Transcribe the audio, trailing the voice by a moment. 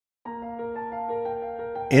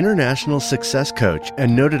International success coach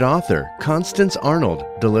and noted author Constance Arnold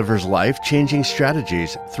delivers life-changing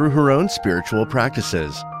strategies through her own spiritual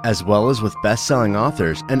practices, as well as with best-selling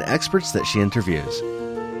authors and experts that she interviews.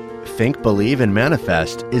 Think, Believe, and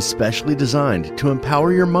Manifest is specially designed to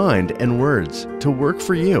empower your mind and words to work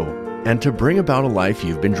for you and to bring about a life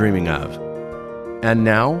you've been dreaming of. And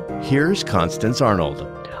now, here's Constance Arnold.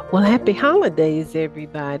 Well, happy holidays,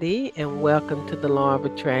 everybody, and welcome to the Law of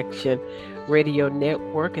Attraction Radio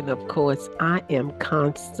Network. And of course, I am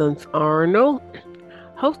Constance Arnold,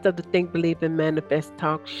 host of the Think, Believe, and Manifest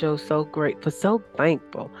talk show. So grateful, so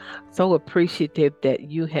thankful, so appreciative that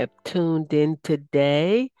you have tuned in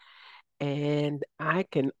today. And I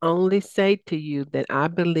can only say to you that I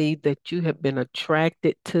believe that you have been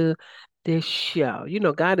attracted to this show. You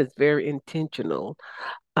know, God is very intentional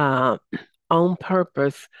uh, on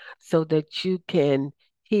purpose so that you can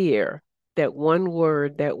hear that one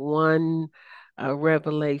word, that one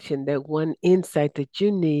revelation, that one insight that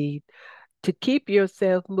you need to keep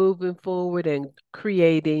yourself moving forward and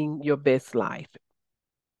creating your best life.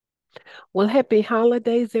 Well, happy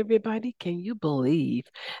holidays, everybody. Can you believe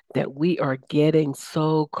that we are getting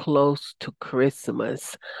so close to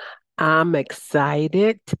Christmas? I'm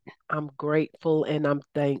excited, I'm grateful, and I'm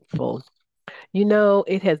thankful. You know,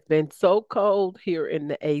 it has been so cold here in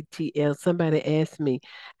the ATL. Somebody asked me,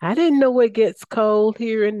 I didn't know it gets cold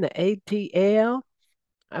here in the ATL.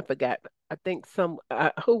 I forgot. I think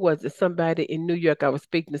who was it? Somebody in New York. I was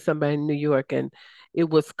speaking to somebody in New York, and it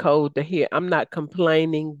was cold to hear. I'm not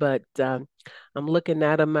complaining, but I'm looking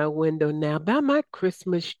out of my window now by my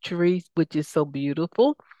Christmas trees, which is so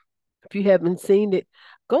beautiful. If you haven't seen it,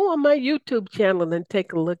 go on my YouTube channel and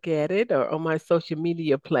take a look at it, or on my social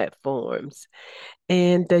media platforms,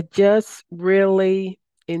 and just really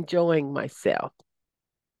enjoying myself.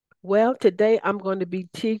 Well, today I'm going to be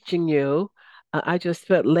teaching you. I just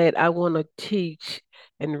felt led. I want to teach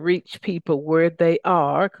and reach people where they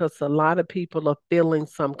are because a lot of people are feeling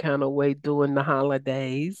some kind of way during the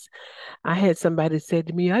holidays. I had somebody say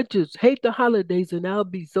to me, I just hate the holidays and I'll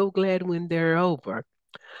be so glad when they're over.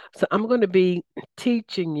 So I'm going to be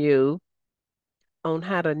teaching you on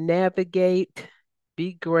how to navigate,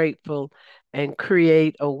 be grateful, and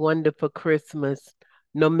create a wonderful Christmas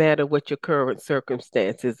no matter what your current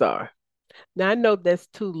circumstances are. Now, I know that's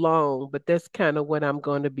too long, but that's kind of what I'm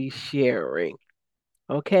going to be sharing.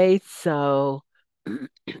 Okay, so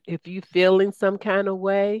if you're feeling some kind of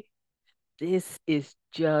way, this is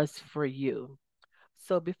just for you.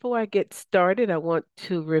 So before I get started, I want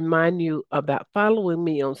to remind you about following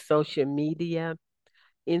me on social media,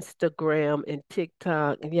 Instagram and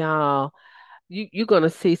TikTok. Y'all, you're going to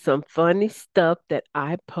see some funny stuff that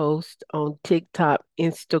I post on TikTok,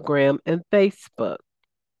 Instagram, and Facebook.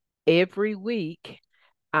 Every week,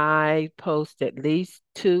 I post at least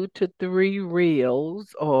 2 to 3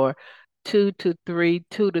 reels or 2 to 3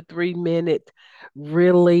 minute,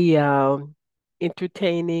 really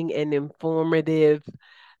entertaining and informative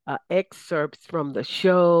excerpts from the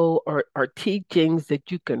show or teachings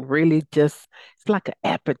that you can really just, it's like an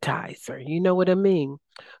appetizer. You know what I mean?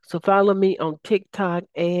 So follow me on TikTok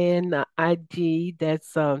and IG.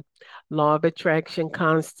 That's Law of Attraction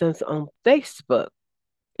Constance. On Facebook,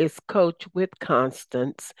 it's Coach with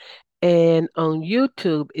Constance. And on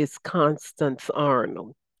YouTube, it's Constance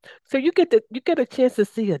Arnold. So you get a chance to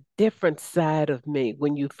see a different side of me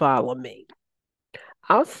when you follow me.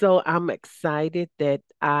 Also, I'm excited that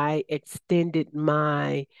I extended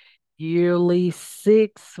my yearly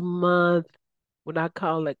 6 month, what I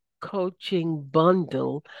call a coaching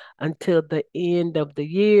bundle, until the end of the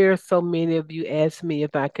year. So many of you asked me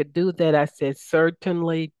if I could do that. I said,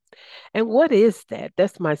 certainly. And what is that?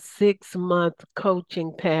 That's my 6 month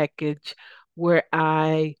coaching package where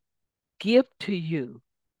I give to you,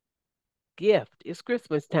 it's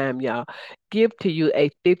Christmas time, y'all, give to you a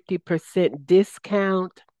 50%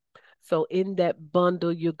 discount. So, in that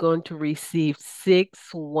bundle, you're going to receive 6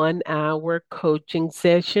 1 hour coaching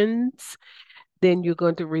sessions. Then you're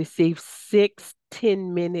going to receive 6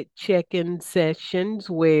 10-minute check in sessions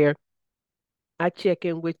where I check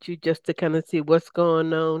in with you just to kind of see what's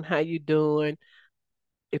going on, how you doing.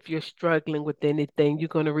 If you're struggling with anything, you're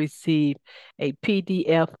going to receive a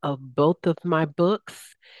PDF of both of my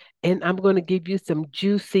books. And I'm going to give you some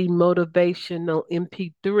juicy motivational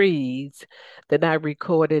MP3s that I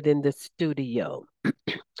recorded in the studio.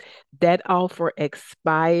 That offer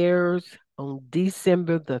expires on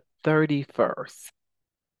December the 31st.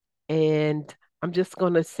 And I'm just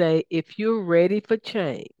going to say if you're ready for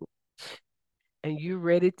change and you're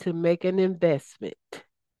ready to make an investment,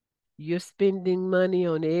 you're spending money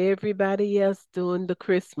on everybody else during the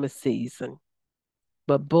Christmas season.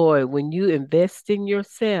 But boy, when you invest in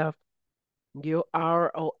yourself, your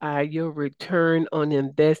ROI, your return on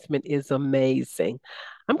investment is amazing.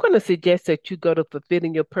 I'm going to suggest that you go to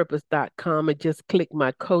fulfillingyourpurpose.com and just click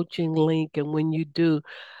my coaching link. And when you do,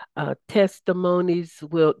 testimonies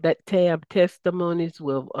will, that tab testimonies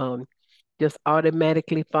will just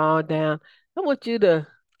automatically fall down. I want you to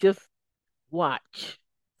just watch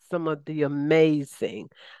some of the amazing,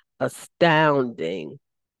 astounding,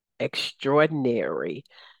 extraordinary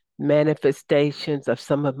manifestations of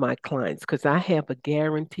some of my clients because I have a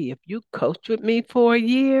guarantee if you coach with me for a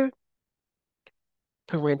year,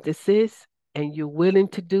 parenthesis, and you're willing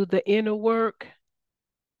to do the inner work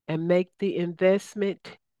and make the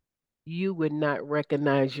investment, you would not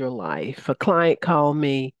recognize your life. A client called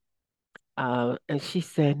me and she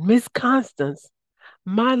said, Miss Constance,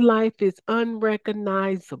 my life is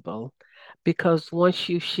unrecognizable because once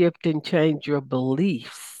you shift and change your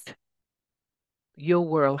beliefs, your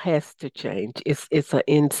world has to change. It's an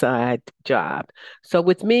inside job. So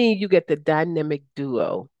with me, you get the dynamic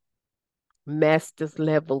duo, master's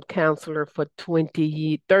level counselor for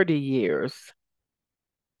 30 years,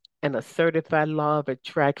 and a certified law of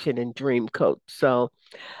attraction and dream coach. So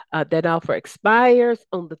that offer expires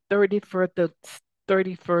on the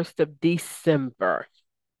 31st of December.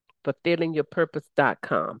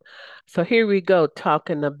 Fulfillingyourpurpose.com. So here we go,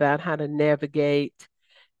 talking about how to navigate,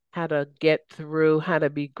 how to get through, how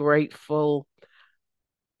to be grateful,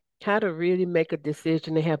 how to really make a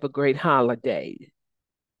decision to have a great holiday.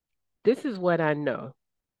 This is what I know.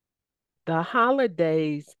 The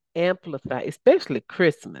holidays amplify, especially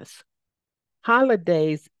Christmas.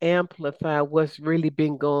 Holidays amplify what's really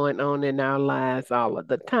been going on in our lives all of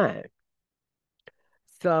the time.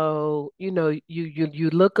 So, you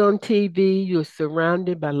look on TV, you're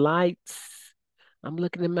surrounded by lights. I'm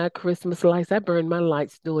looking at my Christmas lights. I burn my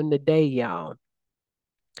lights during the day, y'all.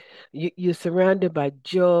 You're surrounded by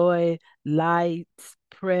joy, lights,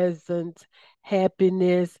 presents,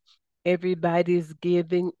 happiness. Everybody's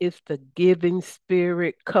giving. It's the giving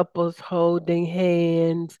spirit, couples holding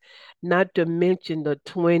hands, not to mention the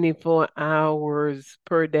 24 hours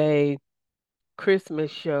per day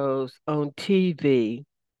Christmas shows on TV.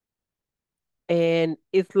 And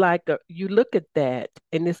it's like you look at that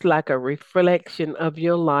and it's like a reflection of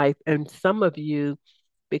your life. And some of you,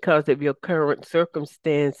 because of your current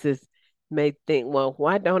circumstances, may think, well,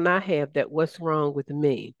 why don't I have that? What's wrong with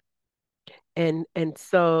me? And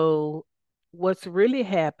so what's really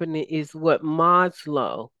happening is what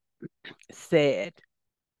Maslow said.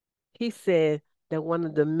 He said that one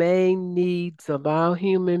of the main needs of all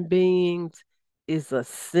human beings is a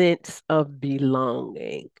sense of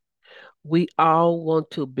belonging. We all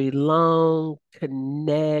want to belong,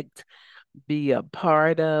 connect, be a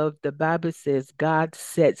part of. The Bible says God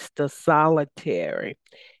sets the solitary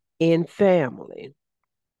in family.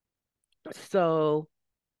 So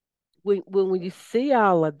when you see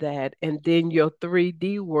all of that, and then your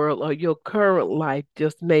 3D world or your current life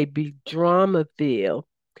just may be drama filled,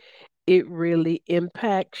 it really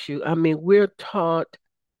impacts you. I mean, we're taught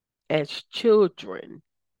as children,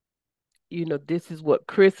 this is what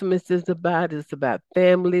Christmas is about. It's about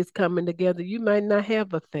families coming together. You might not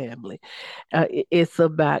have a family. It's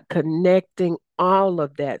about connecting all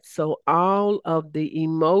of that. So, all of the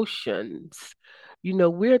emotions,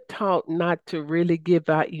 we're taught not to really give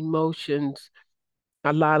our emotions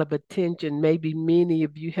a lot of attention. Maybe many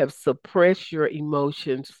of you have suppressed your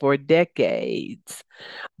emotions for decades.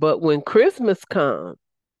 But when Christmas comes,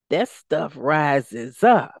 that stuff rises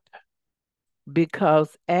up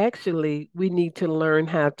because actually we need to learn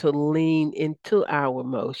how to lean into our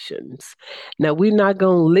emotions. Now, we're not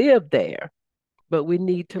going to live there, but we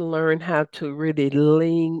need to learn how to really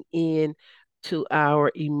lean in to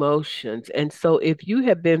our emotions. And so if you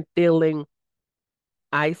have been feeling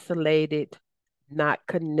isolated, not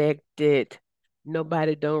connected,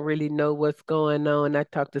 nobody don't really know what's going on. I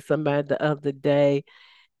talked to somebody the other day.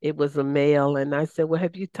 It was a male, and I said, "Well,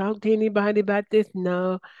 have you talked to anybody about this?"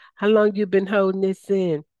 No. How long you been holding this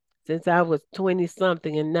in? Since I was 20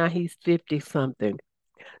 something, and now he's 50 something.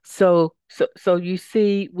 So you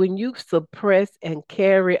see, when you suppress and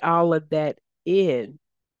carry all of that in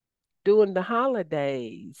during the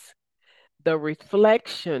holidays, the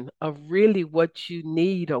reflection of really what you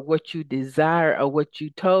need or what you desire or what you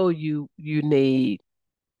told you need,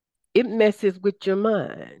 it messes with your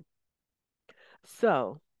mind.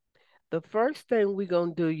 So the first thing we're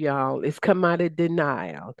going to do, y'all, is come out of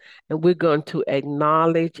denial and we're going to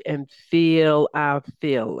acknowledge and feel our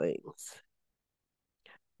feelings.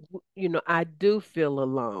 I do feel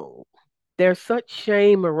alone. there's such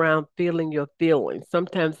shame around feeling your feelings.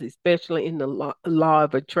 Sometimes, especially in the law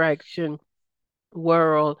of attraction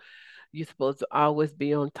world, you're supposed to always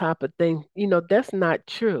be on top of things. That's not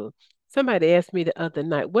true. Somebody asked me the other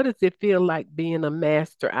night, what does it feel like being a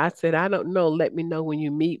master? I said, I don't know. Let me know when you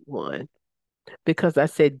meet one. Because I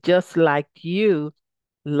said, just like you,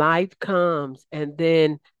 life comes. And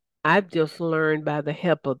then I've just learned by the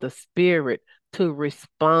help of the Spirit to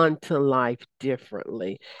respond to life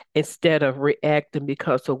differently instead of reacting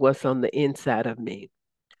because of what's on the inside of me.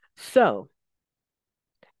 So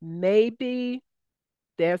maybe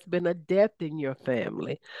there's been a death in your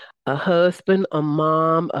family, a husband, a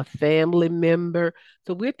mom, a family member.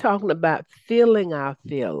 So we're talking about feeling our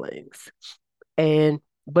feelings. And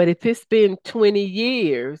but if it's been 20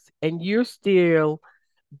 years and you're still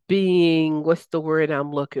being, what's the word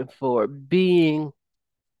I'm looking for? Being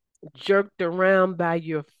jerked around by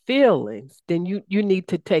your feelings, then you need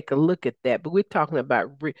to take a look at that. But we're talking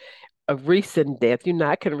about a recent death.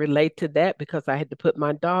 I can relate to that because I had to put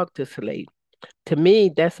my dog to sleep. To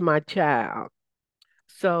me, that's my child.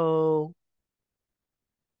 So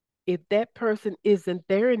if that person isn't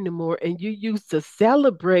there anymore and you used to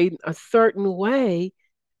celebrate a certain way,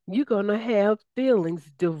 you're going to have feelings.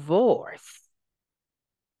 Divorce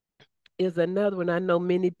is another one. I know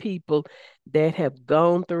many people that have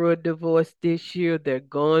gone through a divorce this year. They're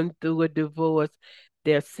going through a divorce.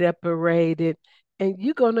 They're separated. And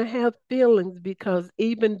you're going to have feelings because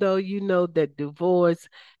even though you know that divorce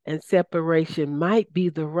and separation might be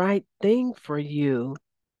the right thing for you,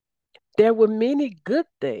 there were many good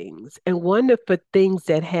things and wonderful things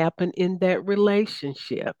that happened in that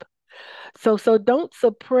relationship. So don't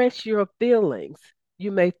suppress your feelings.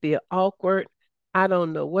 You may feel awkward. I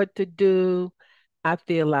don't know what to do. I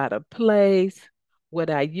feel out of place. What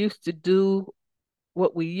I used to do,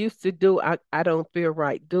 what we used to do, I don't feel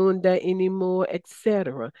right doing that anymore,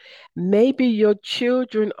 etc. Maybe your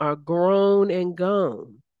children are grown and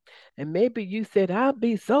gone. And maybe you said, I'll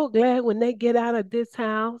be so glad when they get out of this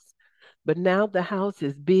house. But now the house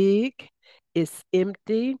is big, it's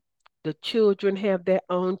empty. The children have their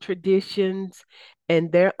own traditions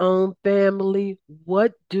and their own family.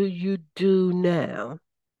 What do you do now?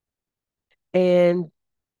 And,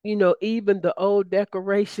 even the old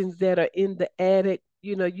decorations that are in the attic,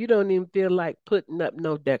 you don't even feel like putting up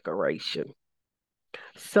no decoration.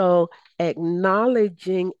 So,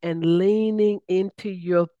 acknowledging and leaning into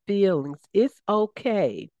your feelings, it's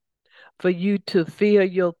okay for you to feel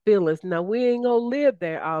your feelings. Now, we ain't gonna live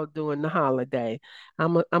there all during the holiday.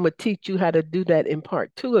 I'm gonna teach you how to do that in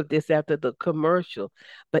part two of this after the commercial.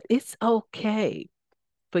 But it's okay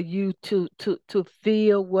for you to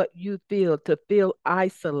feel what you feel, to feel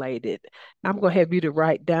isolated. I'm gonna have you to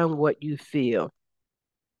write down what you feel.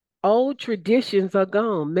 Old traditions are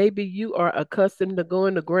gone. Maybe you are accustomed to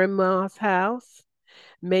going to grandma's house.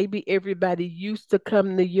 Maybe everybody used to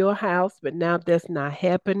come to your house, but now that's not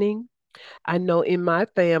happening. I know in my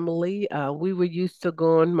family, we were used to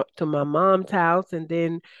going to my mom's house, and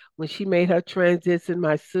then when she made her transition,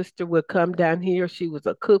 my sister would come down here. She was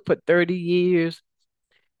a cook for 30 years.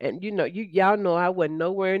 And y'all know I wasn't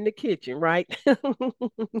nowhere in the kitchen, right?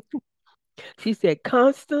 She said,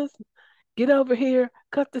 Constance, get over here,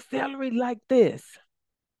 cut the celery like this.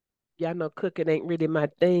 Y'all know cooking ain't really my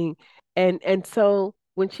thing. And so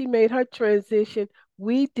when she made her transition,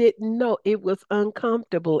 we didn't know. It was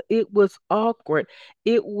uncomfortable. It was awkward.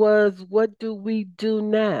 It was, what do we do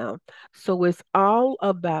now? So it's all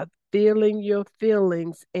about feeling your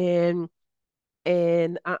feelings and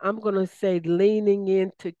I'm going to say leaning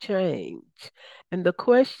into change. And the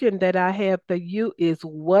question that I have for you is,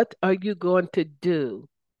 what are you going to do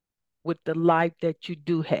with the life that you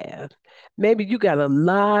do have? Maybe you got a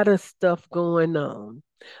lot of stuff going on,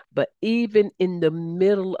 but even in the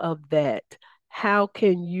middle of that, how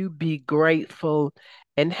can you be grateful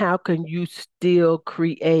and how can you still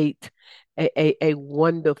create a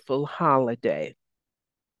wonderful holiday?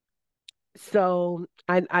 So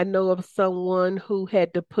I know of someone who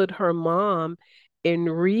had to put her mom in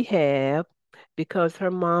rehab because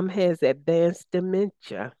her mom has advanced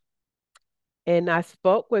dementia. And I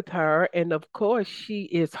spoke with her, and of course, she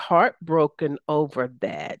is heartbroken over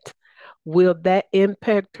that. Will that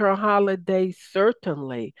impact her holiday?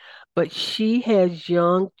 Certainly. But she has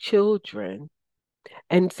young children.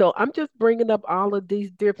 And so I'm just bringing up all of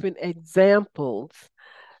these different examples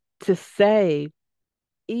to say,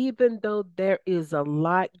 even though there is a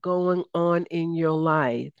lot going on in your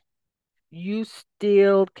life, you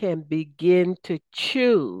still can begin to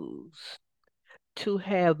choose to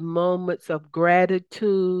have moments of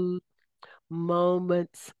gratitude,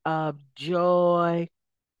 moments of joy,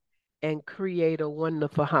 and create a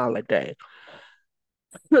wonderful holiday.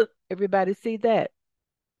 Everybody see that?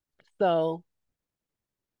 So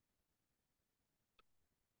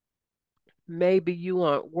maybe you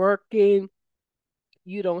aren't working,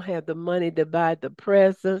 you don't have the money to buy the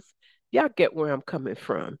presents. Y'all get where I'm coming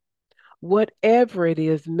from. Whatever it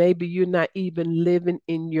is, maybe you're not even living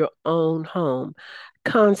in your own home.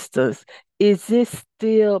 Constance, is it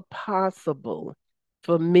still possible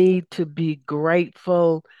for me to be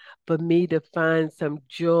grateful, for me to find some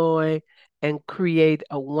joy and create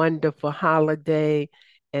a wonderful holiday?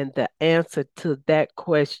 And the answer to that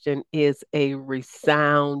question is a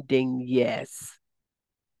resounding yes.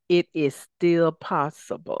 It is still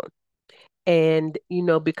possible. And,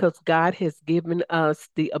 because God has given us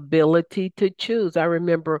the ability to choose. I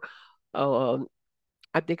remember, um,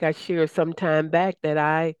 I think I shared some time back that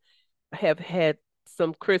I have had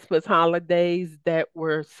some Christmas holidays that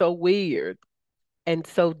were so weird and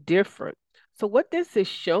so different. So, what this is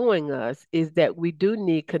showing us is that we do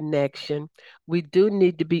need connection. We do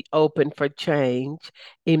need to be open for change.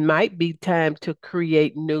 It might be time to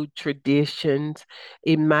create new traditions.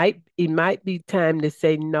 It might be time to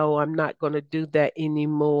say, no, I'm not going to do that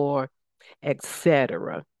anymore,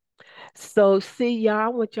 etc. So, see, y'all, I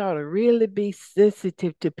want y'all to really be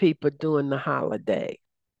sensitive to people during the holiday.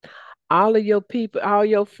 All of your people, all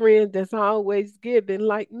your friends that's always giving,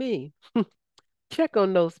 like me, check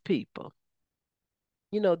on those people.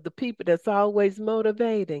 The people that's always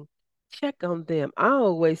motivating, check on them. I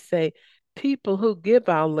always say people who give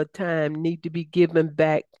all the time need to be given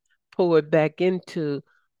back, poured back into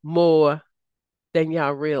more than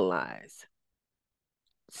y'all realize.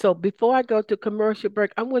 So before I go to commercial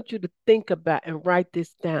break, I want you to think about and write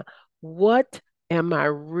this down. What am I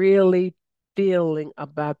really feeling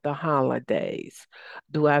about the holidays?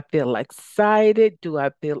 Do I feel excited? Do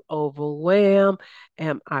I feel overwhelmed?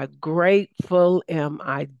 Am I grateful? Am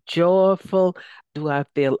I joyful? Do I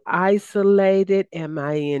feel isolated? Am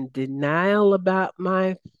I in denial about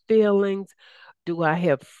my feelings? Do I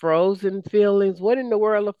have frozen feelings? What in the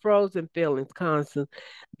world are frozen feelings, Constance?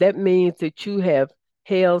 That means that you have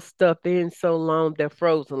held stuff in so long they're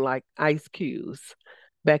frozen like ice cubes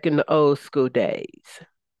back in the old school days.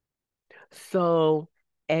 So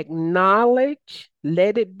acknowledge,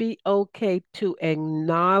 let it be okay to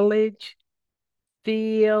acknowledge,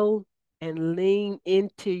 feel, and lean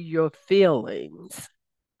into your feelings,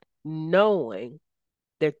 knowing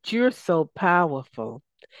that you're so powerful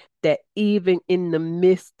that even in the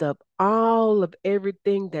midst of all of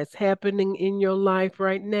everything that's happening in your life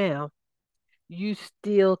right now, you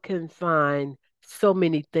still can find so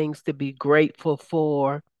many things to be grateful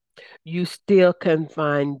for. You still can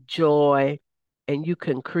find joy and you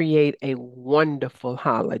can create a wonderful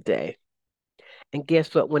holiday. And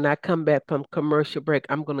guess what? When I come back from commercial break,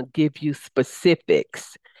 I'm going to give you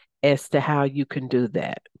specifics as to how you can do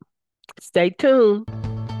that. Stay tuned.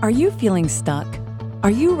 Are you feeling stuck?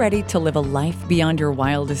 Are you ready to live a life beyond your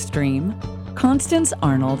wildest dream? Constance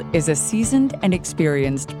Arnold is a seasoned and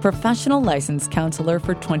experienced professional licensed counselor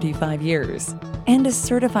for 25 years and a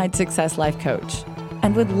certified success life coach,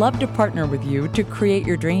 and would love to partner with you to create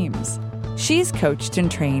your dreams. She's coached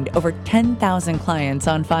and trained over 10,000 clients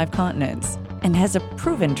on 5 continents and has a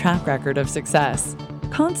proven track record of success.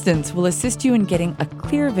 Constance will assist you in getting a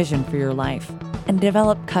clear vision for your life and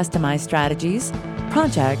develop customized strategies,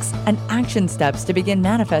 projects, and action steps to begin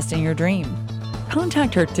manifesting your dream.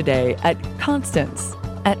 Contact her today at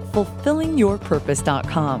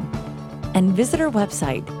constance@fulfillingyourpurpose.com and visit her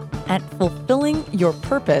website at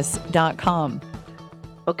fulfillingyourpurpose.com.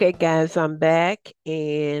 Okay, guys, I'm back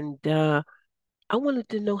and I wanted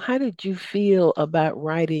to know, how did you feel about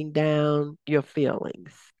writing down your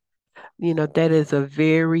feelings? That is a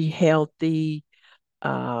very healthy,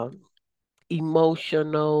 um,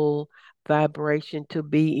 emotional vibration to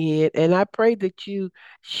be in. And I pray that you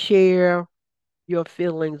share your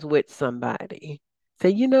feelings with somebody.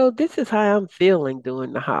 Say, this is how I'm feeling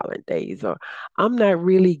during the holidays, or I'm not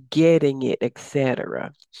really getting it,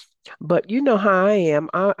 etc. But you know how I am.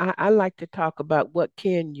 I like to talk about what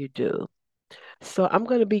can you do. So I'm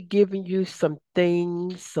going to be giving you some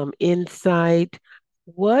things, some insight.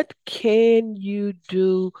 What can you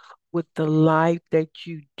do with the life that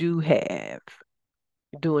you do have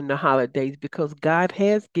during the holidays? Because God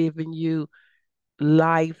has given you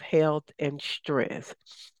life, health, and strength.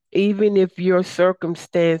 Even if your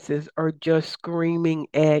circumstances are just screaming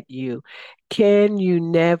at you, can you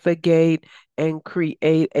navigate and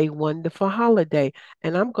create a wonderful holiday?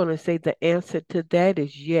 And I'm going to say the answer to that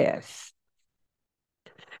is yes.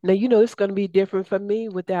 Now, it's going to be different for me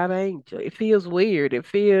without Angel. It feels weird. It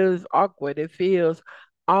feels awkward. It feels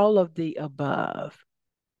all of the above.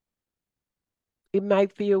 It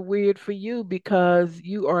might feel weird for you because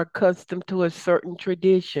you are accustomed to a certain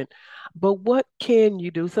tradition. But what can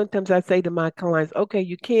you do? Sometimes I say to my clients, okay,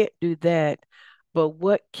 you can't do that, but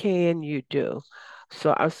what can you do?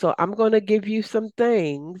 So I'm going to give you some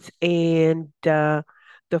things. And the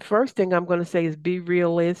first thing I'm going to say is be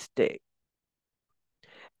realistic.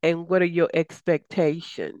 And what are your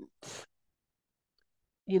expectations?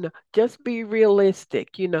 Just be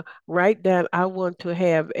realistic. Write down, I want to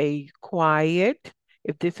have a quiet,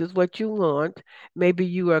 if this is what you want. Maybe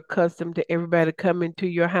you are accustomed to everybody coming to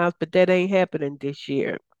your house, but that ain't happening this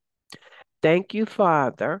year. Thank you,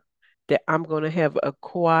 Father, that I'm going to have a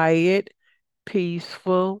quiet,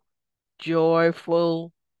 peaceful,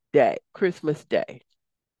 joyful day, Christmas Day.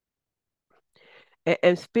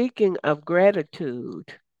 And speaking of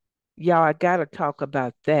gratitude, y'all, I got to talk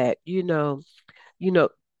about that. You know,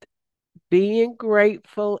 being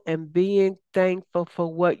grateful and being thankful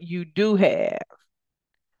for what you do have,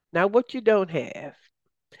 not what you don't have.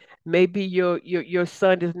 Maybe your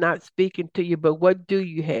son is not speaking to you, but what do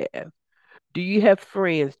you have? Do you have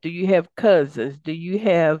friends? Do you have cousins? Do you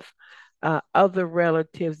have other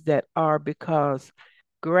relatives that are? Because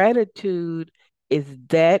gratitude is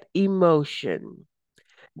that emotion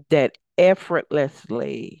that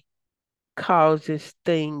effortlessly causes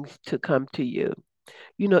things to come to you.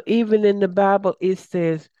 Even in the Bible, it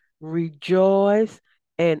says, rejoice.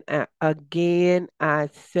 And again, I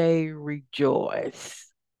say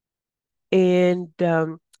rejoice. And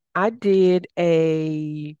I did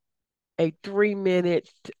a 3 minute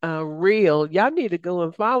reel. Y'all need to go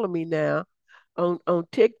and follow me now on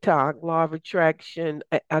TikTok, Law of Attraction,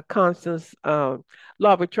 Constance, Law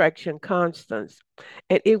of Attraction Constance.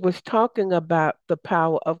 And it was talking about the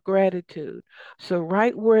power of gratitude. So,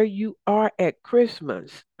 right where you are at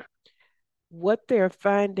Christmas, what they're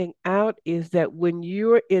finding out is that when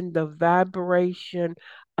you're in the vibration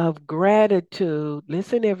of gratitude,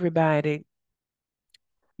 listen, everybody,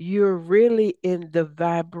 you're really in the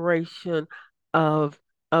vibration of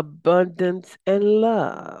abundance and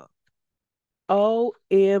love.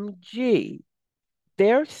 OMG.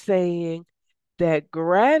 They're saying that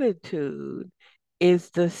gratitude is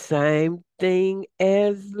the same thing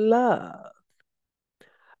as love.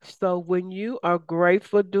 So when you are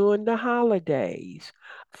grateful during the holidays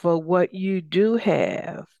for what you do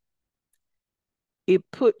have, it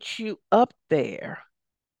puts you up there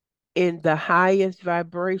in the highest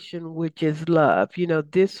vibration, which is love.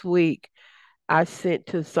 This week I sent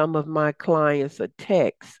to some of my clients a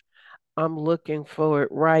text. I'm looking for it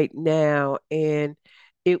right now. And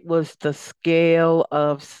it was the scale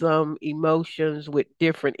of some emotions with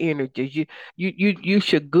different energies. You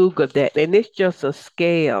should Google that. And it's just a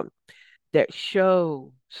scale that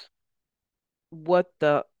shows what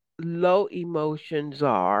the low emotions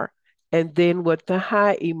are and then what the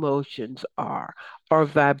high emotions are or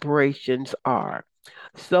vibrations are.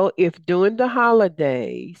 So if during the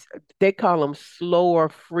holidays, they call them slower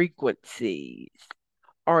frequencies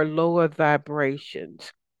or lower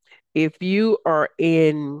vibrations. If you are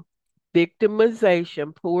in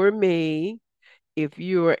victimization, poor me, if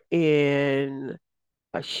you're in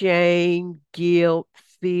a shame, guilt,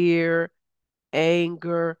 fear,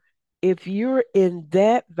 anger, if you're in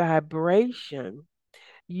that vibration,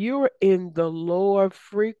 you're in the lower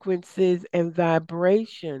frequencies and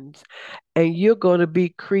vibrations, and you're going to be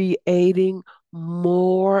creating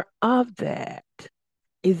more of that.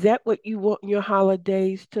 Is that what you want your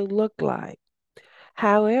holidays to look like?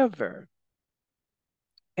 However,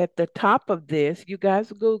 at the top of this, you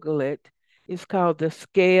guys Google it, it's called the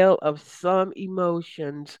scale of some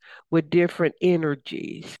emotions with different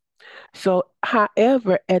energies. So,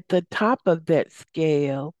 however, at the top of that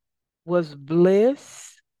scale was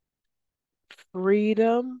bliss,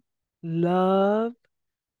 freedom, love,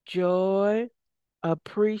 joy,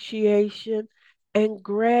 appreciation, and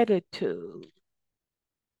gratitude.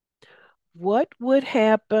 What would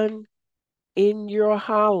happen in your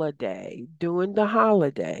holiday, during the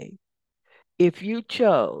holiday, if you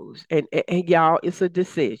chose, and y'all, it's a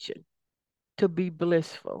decision, to be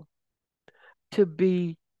blissful, to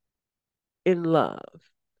be in love?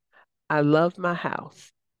 I love my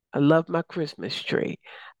house. I love my Christmas tree.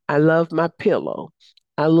 I love my pillow.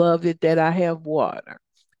 I love it that I have water.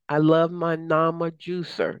 I love my Nama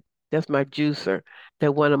juicer. That's my juicer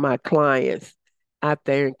that one of my clients out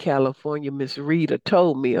there in California, Miss Rita,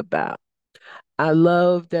 told me about. I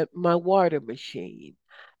love that my water machine.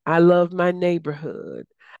 I love my neighborhood.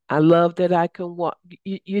 I love that I can walk.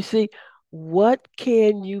 You see, what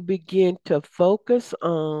can you begin to focus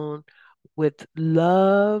on with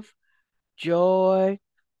love, joy?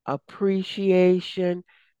 appreciation,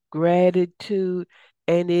 gratitude,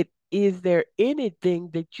 and it is there anything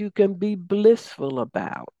that you can be blissful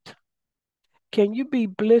about? Can you be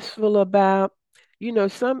blissful about?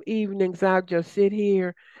 Some evenings I'll just sit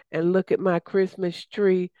here and look at my Christmas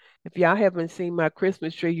tree. If y'all haven't seen my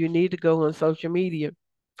Christmas tree, you need to go on social media.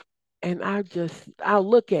 And I'll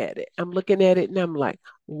look at it. I'm looking at it and I'm like,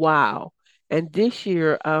 wow. And this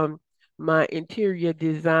year, my interior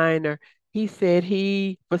designer, he said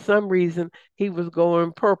for some reason, he was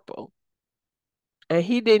going purple. And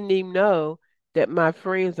he didn't even know that my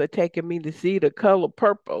friends are taking me to see the color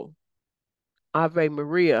purple. Ave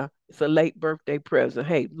Maria. It's a late birthday present.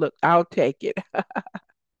 Hey, look, I'll take it.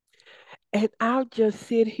 And I'll just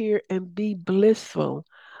sit here and be blissful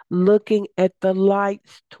looking at the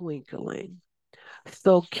lights twinkling.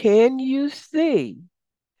 So, can you see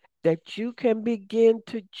that you can begin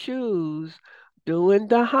to choose during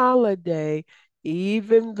the holiday,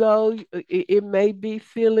 even though it may be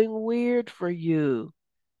feeling weird for you?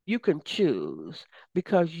 You can choose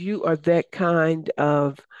because you are that kind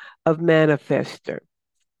of manifester.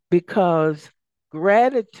 Because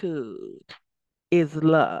gratitude is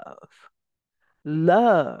love.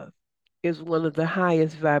 Love is one of the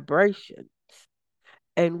highest vibrations.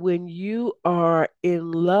 And when you are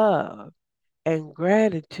in love and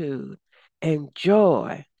gratitude and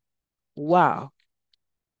joy, wow,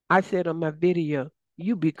 I said on my video,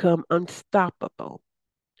 you become unstoppable.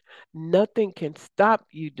 Nothing can stop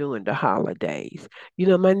you during the holidays.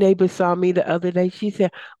 My neighbor saw me the other day. She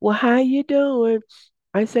said, "Well, how you doing?"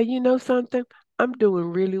 I said, "You know something? I'm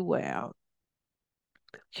doing really well."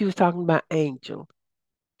 She was talking about angel.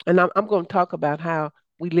 And I'm going to talk about how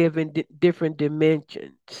we live in different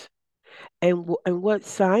dimensions. And what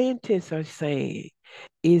scientists are saying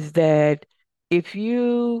is that if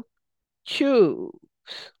you choose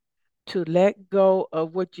to let go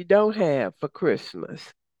of what you don't have for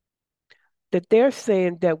Christmas, that they're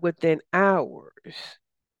saying that within hours,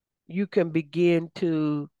 you can begin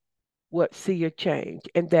to see a change.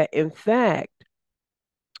 And that in fact,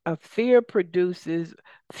 a fear produces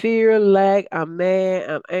fear, lack, I'm mad,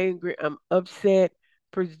 I'm angry, I'm upset,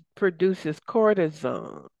 produces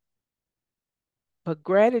cortisone. But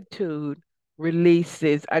gratitude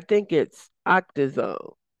releases, I think it's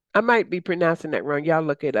octazone. I might be pronouncing that wrong. Y'all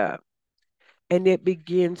look it up. And it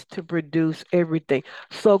begins to produce everything.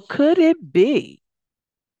 So could it be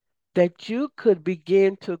that you could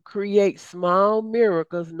begin to create small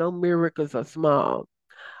miracles? No miracles are small,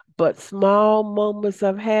 but small moments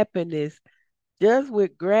of happiness just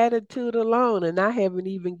with gratitude alone. And I haven't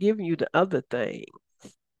even given you the other thing.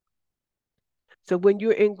 So when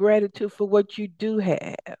you're in gratitude for what you do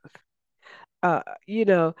have,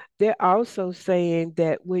 they're also saying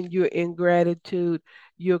that when you're in gratitude,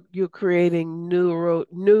 you're creating new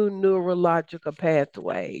neurological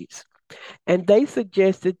pathways. And they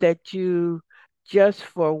suggested that you just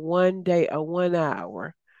for one day or 1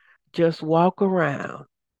 hour, just walk around.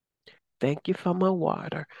 Thank you for my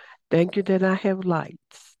water. Thank you that I have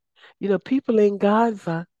lights. People in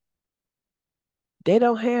Gaza, they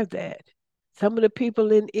don't have that. Some of the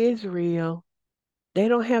people in Israel, they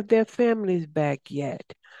don't have their families back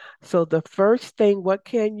yet. So the first thing, what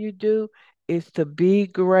can you do is to be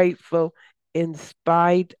grateful in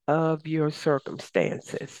spite of your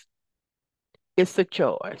circumstances. It's a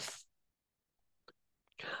choice.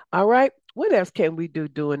 All right. What else can we do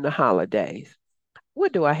during the holidays?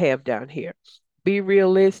 What do I have down here? Be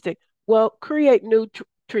realistic. Well, create new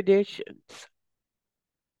traditions.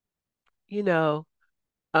 You know,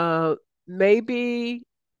 uh, maybe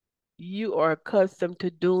you are accustomed to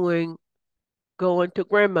going to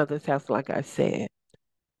grandmother's house, like I said,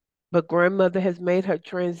 but grandmother has made her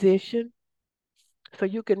transition. So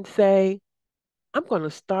you can say, I'm going to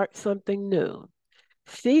start something new.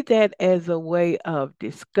 See that as a way of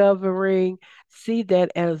discovering, see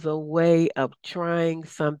that as a way of trying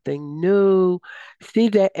something new, see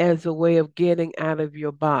that as a way of getting out of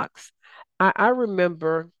your box. I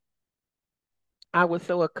remember I was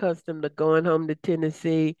so accustomed to going home to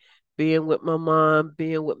Tennessee, being with my mom,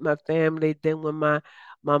 being with my family. Then when my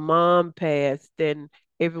mom passed, then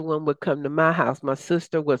everyone would come to my house. My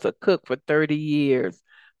sister was a cook for 30 years.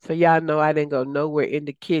 So y'all know I didn't go nowhere in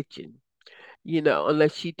the kitchen,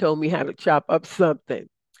 unless she told me how to chop up something.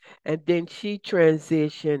 And then she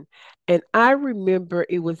transitioned. And I remember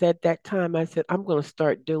it was at that time I said, I'm going to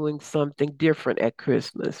start doing something different at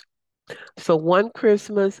Christmas. So one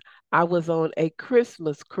Christmas, I was on a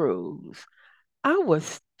Christmas cruise. I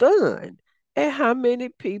was stunned at how many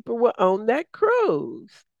people were on that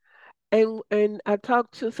cruise. And I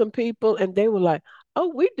talked to some people and they were like,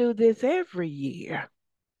 "Oh, we do this every year."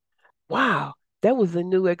 Wow, that was a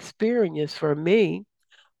new experience for me.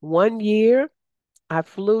 One year, I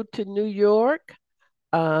flew to New York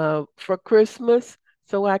for Christmas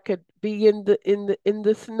so I could be in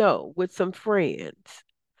the snow with some friends.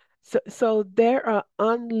 So there are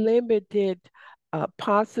unlimited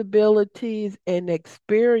possibilities and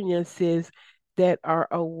experiences that are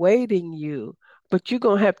awaiting you, but you're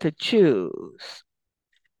gonna have to choose.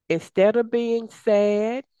 Instead of being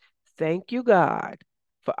sad, thank you, God,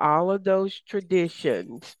 for all of those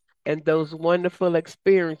traditions and those wonderful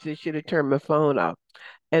experiences. You should have turned my phone off.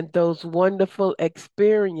 And those wonderful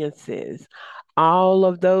experiences, all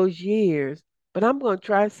of those years. But I'm going to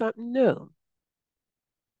try something new.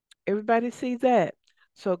 Everybody see that?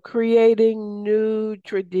 So creating new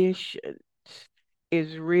traditions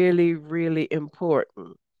is really, really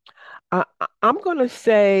important. I'm going to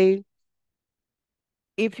say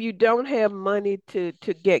if you don't have money to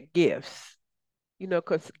get gifts,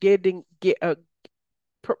 because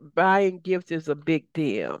buying gifts is a big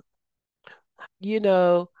deal. You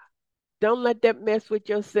know, don't let that mess with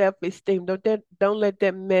your self-esteem. Don't let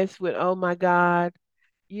that mess with, oh my God.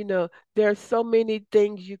 You know, there are so many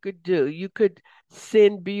things you could do. You could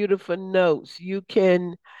send beautiful notes. You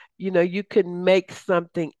can make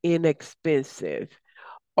something inexpensive.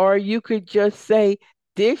 Or you could just say,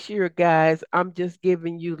 this year, guys, I'm just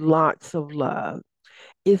giving you lots of love.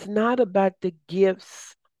 It's not about the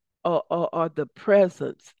gifts or the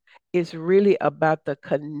presents. It's really about the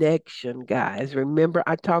connection, guys. Remember,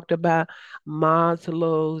 I talked about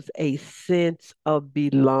Maslow's a sense of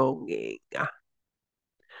belonging.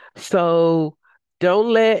 So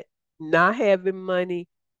don't let not having money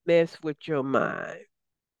mess with your mind.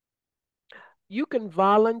 You can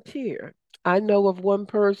volunteer. I know of one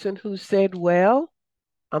person who said, well,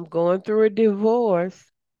 I'm going through a divorce,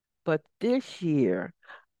 but this year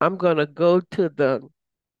I'm going to go to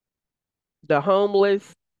the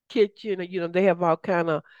homeless kitchen. They have all kind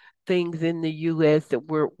of things in the US that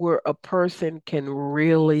where a person can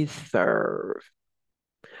really serve.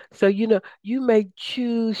 So, you may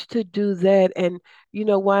choose to do that. And,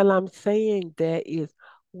 while I'm saying that is,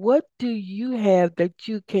 what do you have that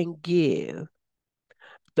you can give?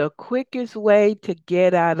 The quickest way to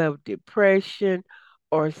get out of depression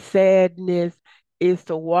or sadness is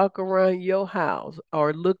to walk around your house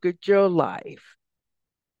or look at your life.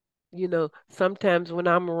 Sometimes when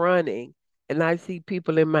I'm running and I see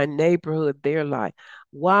people in my neighborhood, they're like,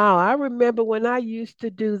 wow, I remember when I used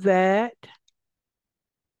to do that.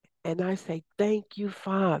 And I say, thank you,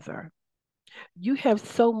 Father. You have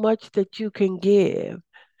so much that you can give,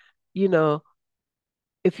 you know,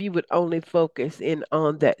 if you would only focus in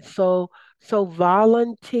on that. So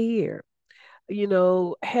volunteer,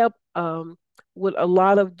 help with a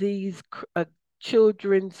lot of these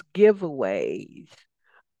children's giveaways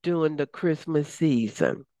during the Christmas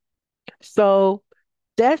season. So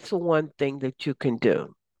that's one thing that you can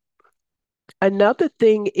do. Another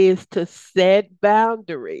thing is to set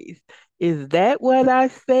boundaries. Is that what I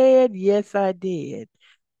said? Yes, I did.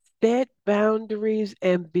 Set boundaries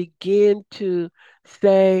and begin to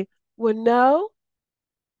say, well, no,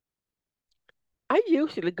 I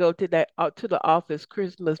usually go to the office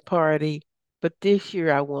Christmas party, but this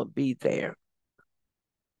year I won't be there.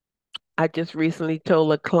 I just recently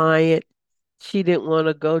told a client she didn't want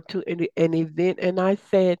to go to an event, and I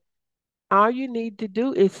said, all you need to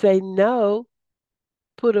do is say no,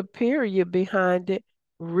 put a period behind it,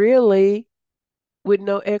 really, with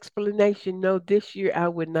no explanation. No, this year I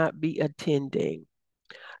would not be attending.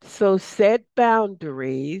 So set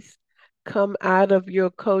boundaries, come out of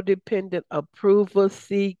your codependent approval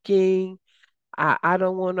seeking. I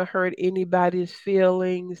don't want to hurt anybody's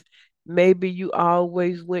feelings. Maybe you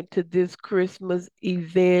always went to this Christmas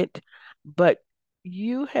event, but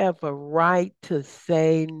you have a right to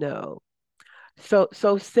say no.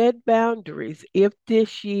 So set boundaries. If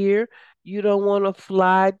this year you don't want to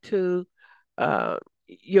fly to uh,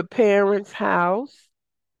 your parents' house,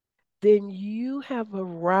 then you have a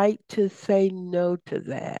right to say no to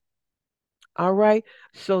that. All right.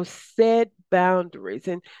 So set boundaries.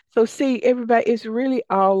 And so see, everybody, it's really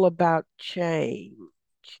all about change.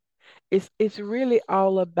 It's really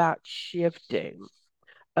all about shifting.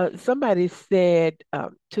 Somebody said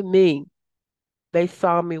to me, they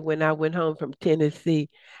saw me when I went home from Tennessee,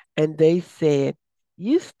 and they said,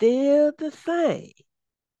 "You still the same.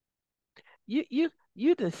 You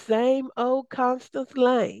the same old Constance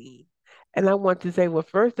Lane." And I want to say, well,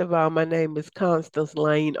 first of all, my name is Constance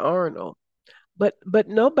Lane Arnold, but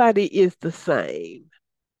nobody is the same.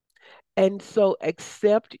 And so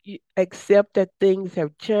accept that things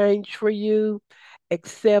have changed for you,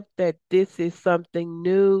 accept that this is something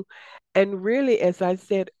new. And really, as I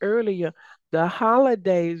said earlier, the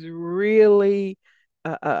holidays really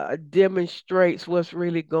demonstrates what's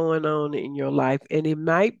really going on in your life. And it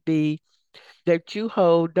might be that you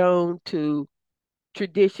hold on to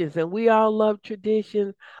traditions, and we all love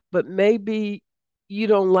traditions, but maybe you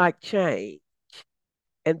don't like change.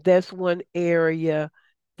 And that's one area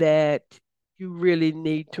that you really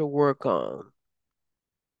need to work on.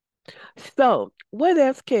 So, what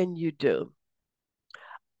else can you do?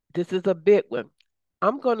 This is a big one.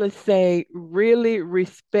 I'm going to say really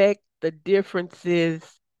respect the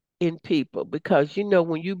differences in people because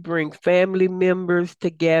when you bring family members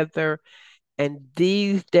together and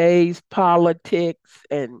these days politics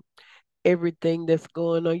and everything that's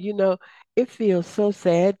going on, it feels so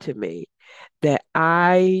sad to me that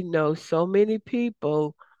I know so many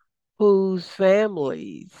people whose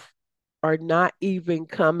families are not even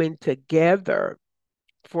coming together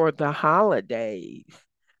for the holidays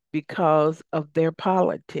because of their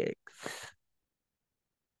politics.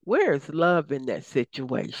 Where's love in that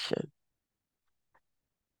situation?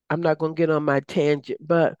 I'm not going to get on my tangent,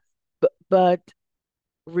 but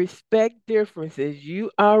respect differences.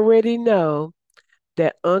 You already know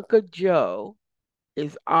that Uncle Joe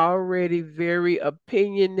is already very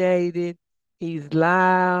opinionated. He's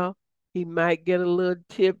loud. He might get a little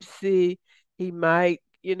tipsy. He might,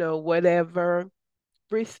 whatever.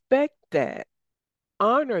 Respect that.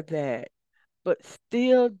 Honor that. But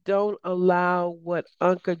still don't allow what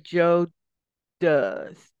Uncle Joe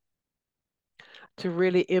does to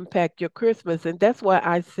really impact your Christmas. And that's why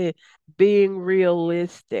I said being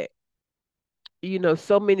realistic.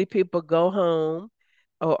 So many people go home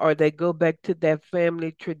or they go back to their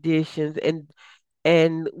family traditions,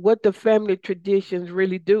 and what the family traditions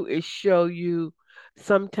really do is show you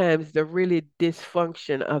sometimes the really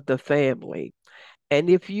dysfunction of the family. And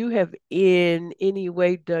if you have in any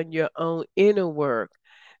way done your own inner work,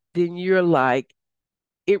 then you're like,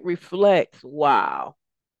 it reflects, wow,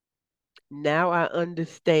 now I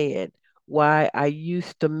understand why I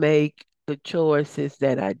used to make the choices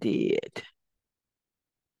that I did.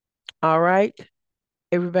 All right?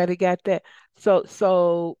 Everybody got that?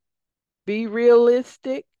 So be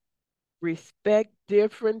realistic, respect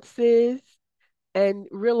differences, and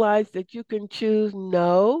realize that you can choose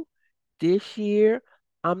no, this year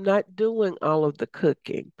I'm not doing all of the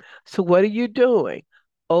cooking. So what are you doing?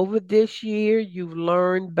 Over this year, you've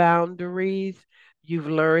learned boundaries, you've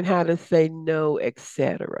learned how to say no,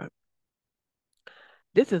 etc.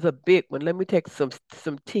 This is a big one. Let me take some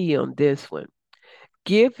tea on this one.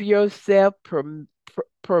 Give yourself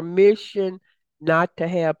permission not to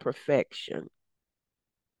have perfection.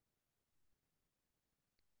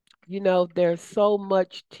 There's so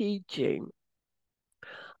much teaching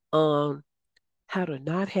on how to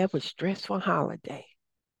not have a stressful holiday,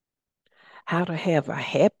 how to have a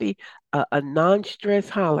happy, a non-stress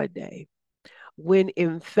holiday. When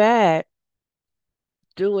in fact,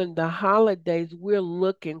 during the holidays, we're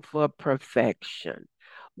looking for perfection.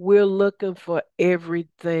 We're looking for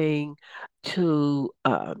everything to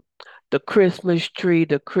the Christmas tree,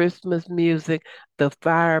 the Christmas music, the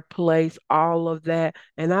fireplace, all of that.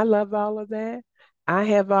 And I love all of that. I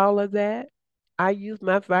have all of that. I use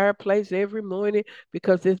my fireplace every morning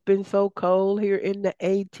because it's been so cold here in the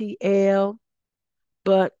ATL.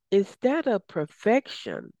 But instead of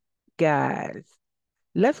perfection, guys,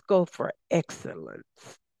 let's go for excellence.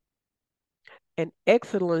 And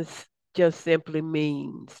excellence just simply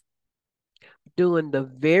means doing the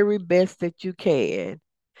very best that you can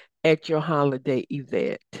at your holiday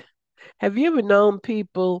event. Have you ever known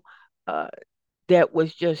people uh, that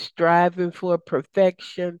was just striving for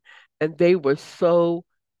perfection and they were so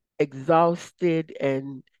exhausted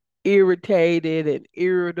and irritated and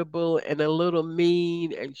irritable and a little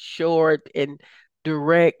mean and short and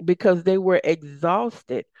direct because they were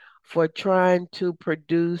exhausted for trying to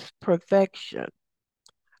produce perfection?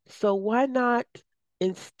 So why not,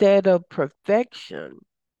 instead of perfection,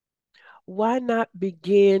 why not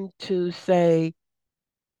begin to say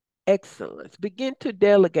excellence? Begin to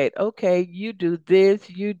delegate. Okay, you do this,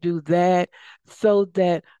 you do that, so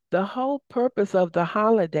that the whole purpose of the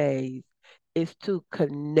holidays is to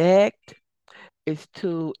connect, is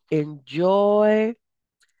to enjoy,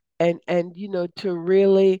 and to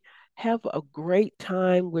really have a great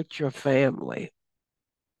time with your family.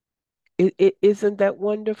 Isn't that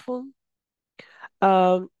wonderful?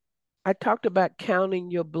 Um, I talked about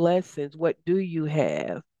counting your blessings. What do you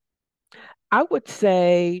have? I would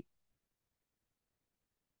say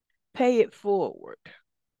pay it forward.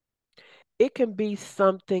 It can be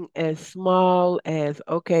something as small as,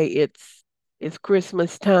 okay, it's It's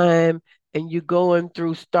Christmas time and you're going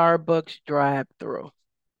through Starbucks drive-through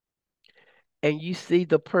and you see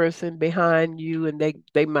the person behind you and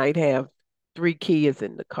they might have three kids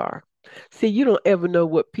in the car. See, you don't ever know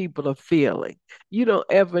what people are feeling. You don't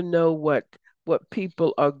ever know what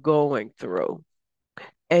people are going through.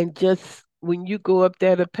 And just when you go up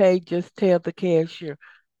there to pay, just tell the cashier,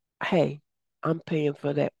 "Hey, I'm paying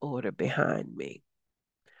for that order behind me."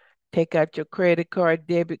 Take out your credit card,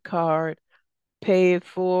 debit card, pay it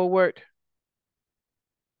forward.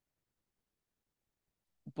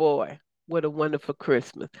 Boy, what a wonderful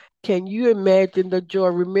Christmas. Can you imagine the joy?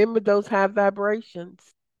 Remember those high vibrations?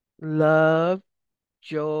 Love,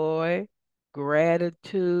 joy,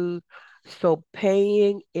 gratitude. So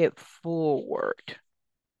paying it forward.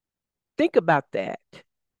 Think about that.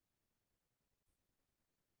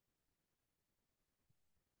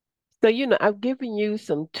 So, I've given you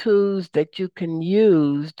some tools that you can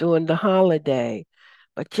use during the holiday,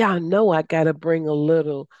 but y'all know I got to bring a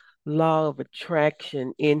little law of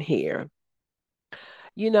attraction in here.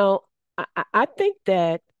 You know, I think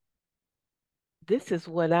that this is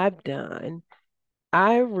what I've done.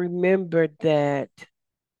 I remember that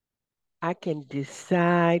I can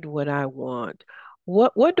decide what I want.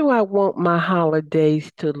 What do I want my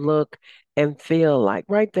holidays to look and feel like?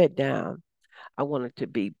 Write that down. I want it to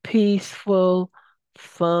be peaceful,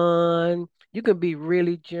 fun. You can be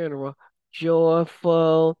really general,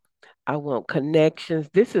 joyful. I want connections.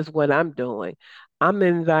 This is what I'm doing. I'm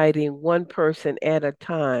inviting one person at a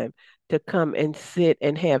time to come and sit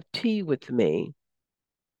and have tea with me.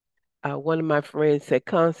 One of my friends said,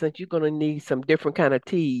 Constance, you're going to need some different kind of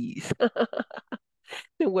teas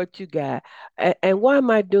than what you got. And why am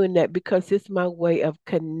I doing that? Because it's my way of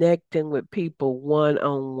connecting with people one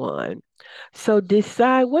on one. So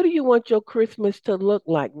decide, what do you want your Christmas to look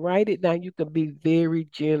like? Write it down. You can be very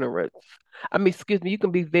generous. I mean, excuse me, you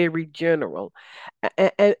can be very general.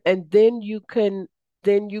 And then you can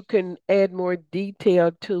add more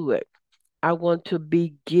detail to it. I want to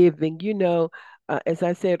be giving. As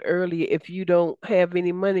I said earlier, if you don't have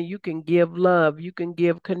any money, you can give love, you can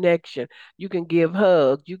give connection, you can give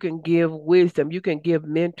hugs, you can give wisdom, you can give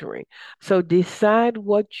mentoring. So decide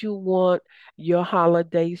what you want your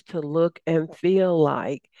holidays to look and feel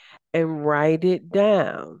like and write it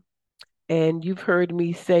down. And you've heard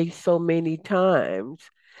me say so many times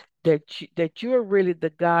that you're really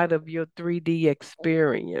the God of your 3D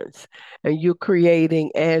experience and you're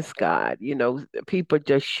creating as God. People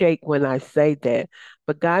just shake when I say that.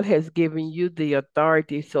 But God has given you the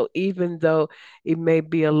authority. So even though it may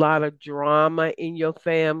be a lot of drama in your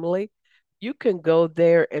family, you can go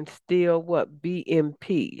there and still be in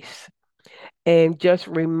peace. And just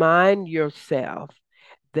remind yourself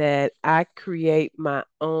that I create my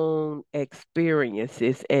own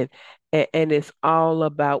experiences and it's all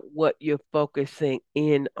about what you're focusing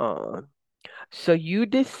in on. So you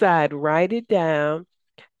decide, write it down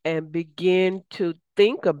and begin to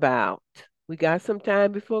think about. We got some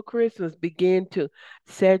time before Christmas. Begin to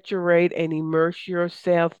saturate and immerse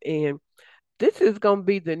yourself in. This is going to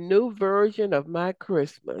be the new version of my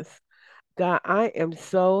Christmas. God, I am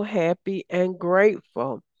so happy and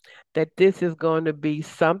grateful that this is going to be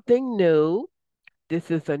something new.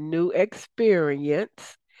 This is a new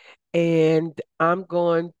experience, and I'm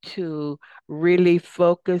going to really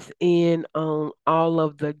focus in on all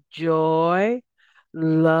of the joy,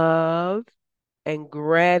 love, and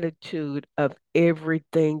gratitude of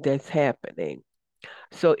everything that's happening.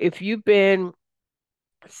 So if you've been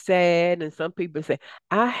sad, and some people say,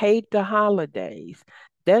 I hate the holidays.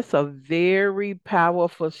 That's a very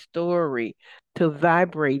powerful story to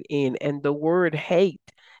vibrate in. And the word hate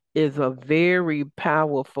is a very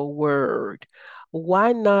powerful word.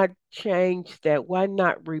 Why not change that? Why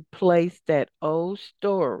not replace that old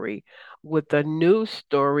story with a new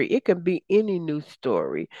story? It can be any new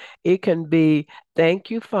story. It can be,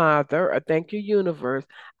 thank you, Father, or thank you, universe.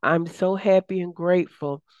 I'm so happy and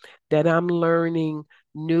grateful that I'm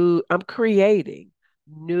creating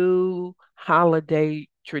new holiday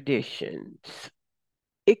traditions.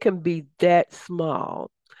 It can be that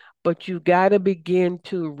small, but you got to begin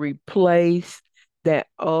to replace that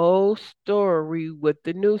old story with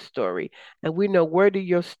the new story. And we know, where do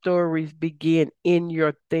your stories begin? In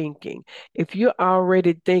your thinking. If you're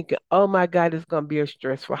already thinking, oh my God, it's going to be a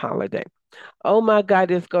stressful holiday. Oh my God,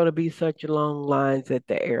 there's going to be such long lines at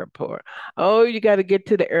the airport. Oh, you got to get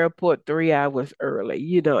to the airport 3 hours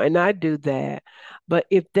early, and I do that. But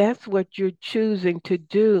if that's what you're choosing to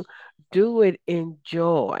do it in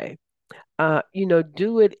joy,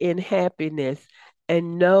 do it in happiness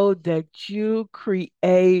and know that you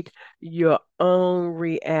create your own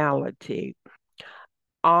reality.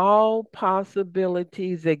 All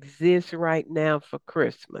possibilities exist right now for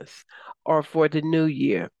Christmas or for the new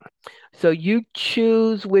year. So you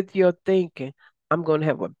choose with your thinking. I'm going to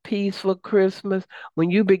have a peaceful Christmas. When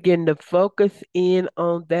you begin to focus in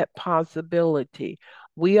on that possibility,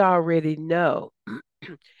 we already know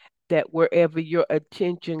that wherever your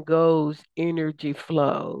attention goes, energy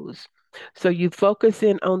flows. So you focus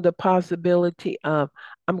in on the possibility of,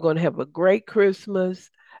 I'm going to have a great Christmas,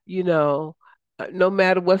 you know, no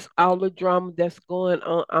matter what's all the drama that's going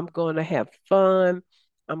on, I'm going to have fun.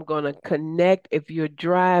 I'm going to connect. If you're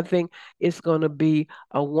driving, it's going to be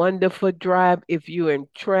a wonderful drive. If you're in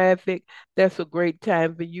traffic, that's a great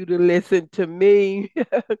time for you to listen to me.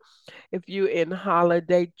 If you're in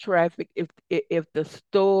holiday traffic, if the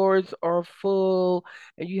stores are full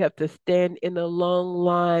and you have to stand in a long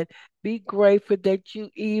line, be grateful that you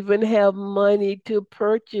even have money to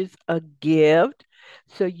purchase a gift.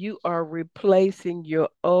 So you are replacing your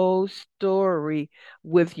old story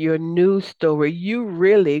with your new story. You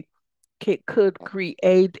really could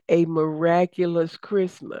create a miraculous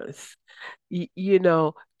Christmas.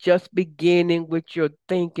 Just beginning with your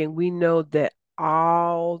thinking, we know that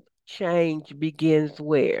all change begins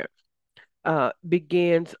where?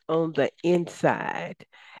 Begins on the inside.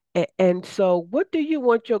 And so, what do you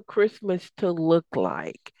want your Christmas to look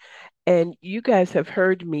like? And you guys have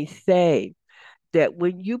heard me say that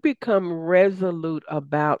when you become resolute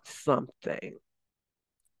about something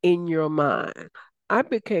in your mind, I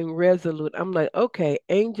became resolute. I'm like, okay,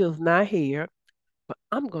 Angel's not here, but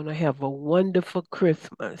I'm going to have a wonderful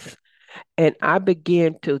Christmas. And I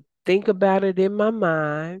began to think about it in my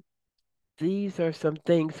mind. These are some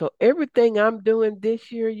things. So everything I'm doing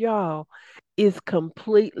this year, y'all, is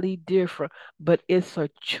completely different, but it's a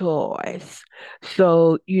choice.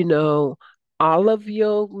 So, all of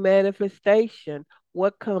your manifestation,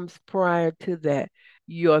 what comes prior to that?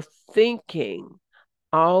 Your thinking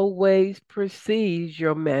always precedes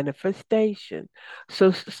your manifestation.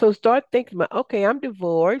 So start thinking about, okay, I'm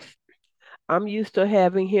divorced. I'm used to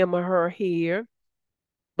having him or her here,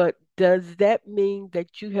 but does that mean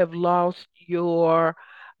that you have lost your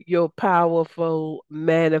powerful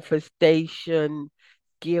manifestation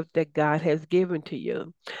gift that God has given to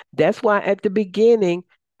you? That's why at the beginning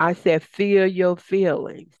I said feel your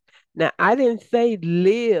feelings. Now I didn't say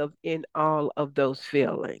live in all of those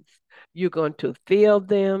feelings. You're going to feel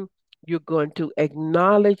them, you're going to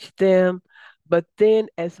acknowledge them, but then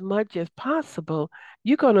as much as possible,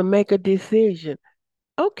 you're going to make a decision.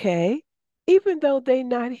 Okay, even though they're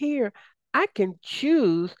not here, I can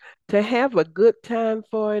choose to have a good time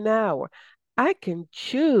for an hour. I can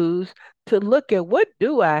choose to look at what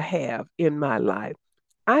do I have in my life.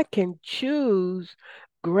 I can choose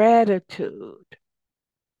gratitude.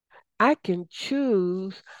 I can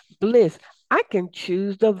choose bliss. I can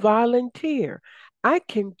choose to volunteer. I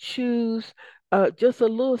can choose just a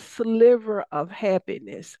little sliver of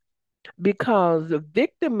happiness because the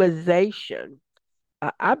victimization,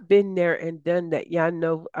 I've been there and done that. Y'all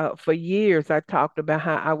know for years I talked about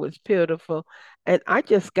how I was pitiful, and I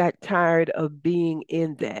just got tired of being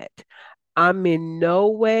in that. I'm in no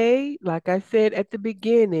way, like I said at the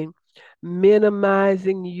beginning,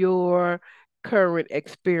 minimizing your current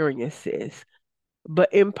experiences.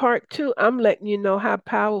 But in part two, I'm letting you know how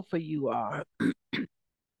powerful you are.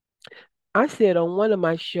 I said on one of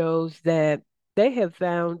my shows that they have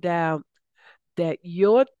found out that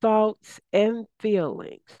your thoughts and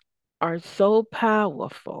feelings are so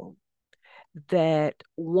powerful that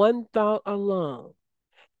one thought alone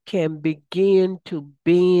can begin to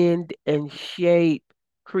bend and shape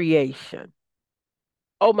creation.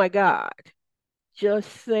 Oh my God,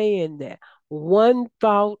 just saying that. One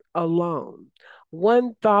thought alone,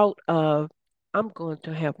 one thought of, I'm going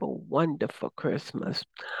to have a wonderful Christmas.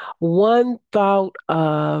 One thought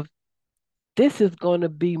of, this is going to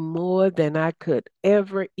be more than I could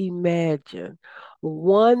ever imagine.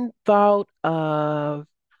 One thought of,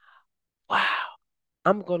 wow,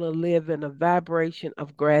 I'm going to live in a vibration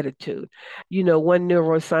of gratitude. One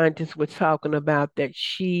neuroscientist was talking about that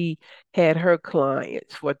she had her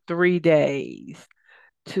clients for 3 days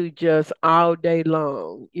to just all day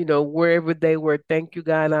long, wherever they were. Thank you,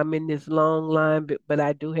 God, I'm in this long line, but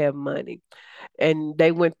I do have money. And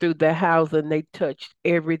they went through their house and they touched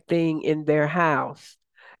everything in their house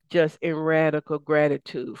just in radical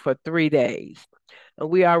gratitude for 3 days.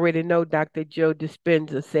 And we already know Dr. Joe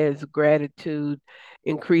Dispenza says gratitude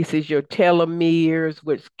increases your telomeres,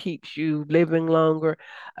 which keeps you living longer.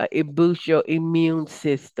 It boosts your immune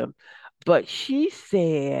system. But she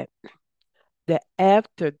said that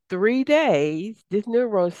after 3 days, this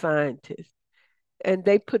neuroscientist, and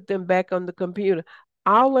they put them back on the computer,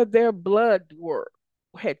 all of their blood work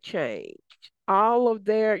had changed. All of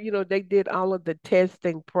their, they did all of the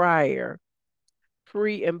testing prior,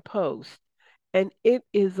 pre and post. And it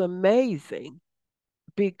is amazing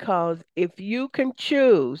because if you can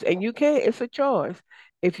choose, and you can, it's a choice.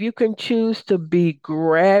 If you can choose to be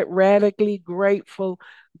radically grateful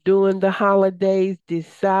during the holidays,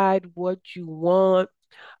 decide what you want,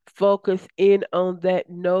 focus in on that,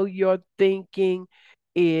 know your thinking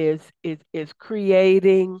is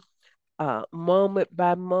creating moment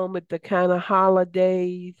by moment the kind of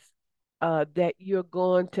holidays that you're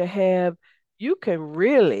going to have, you can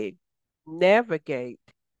really navigate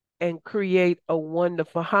and create a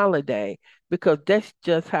wonderful holiday because that's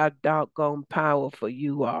just how doggone powerful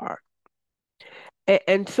you are.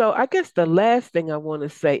 And so I guess the last thing I want to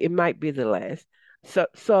say, it might be the last.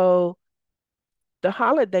 So the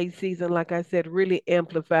holiday season, like I said, really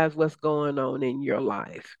amplifies what's going on in your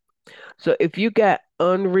life. So if you got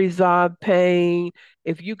unresolved pain,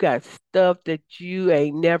 if you got stuff that you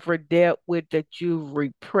ain't never dealt with, that you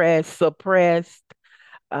repressed, suppressed,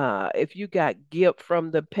 if you got guilt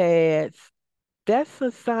from the past, that's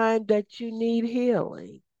a sign that you need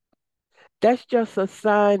healing. That's just a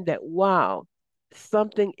sign that, wow,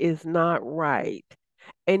 something is not right.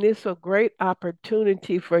 And it's a great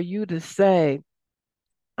opportunity for you to say,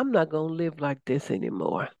 I'm not going to live like this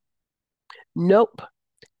anymore. Nope,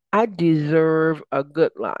 I deserve a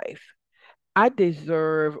good life. I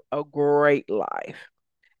deserve a great life.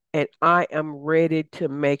 And I am ready to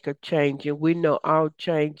make a change. And we know our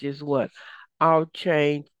change is what? Our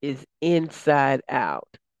change is inside out.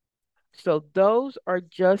 So those are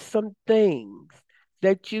just some things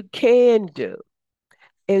that you can do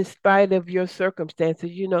in spite of your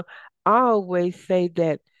circumstances. I always say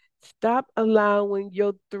that stop allowing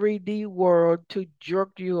your 3D world to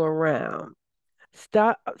jerk you around.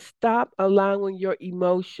 Stop allowing your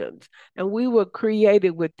emotions. And we were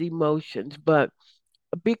created with emotions, but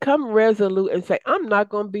become resolute and say, I'm not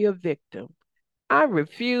going to be a victim. I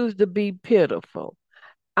refuse to be pitiful.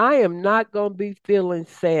 I am not going to be feeling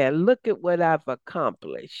sad. Look at what I've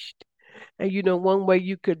accomplished. And one way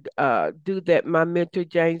you could do that, my mentor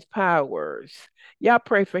James Powers. Y'all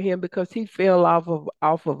pray for him because he fell off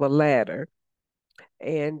of a ladder,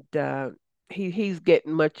 and he's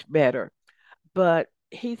getting much better. But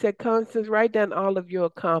he said, Constance, write down all of your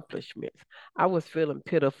accomplishments. I was feeling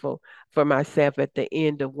pitiful for myself at the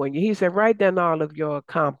end of one year. He said, write down all of your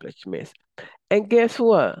accomplishments. And guess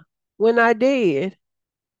what? When I did,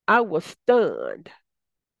 I was stunned.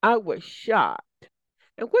 I was shocked.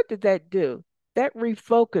 And what did that do? That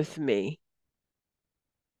refocused me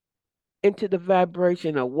into the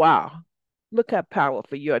vibration of wow, look how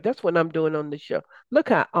powerful you are. That's what I'm doing on the show. Look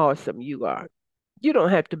how awesome you are. You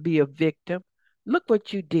don't have to be a victim. Look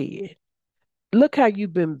what you did. Look how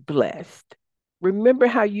you've been blessed. Remember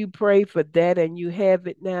how you prayed for that and you have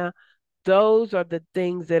it now? Those are the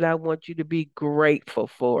things that I want you to be grateful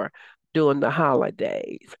for during the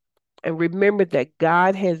holidays. And remember that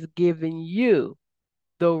God has given you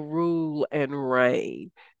the rule and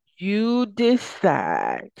reign. You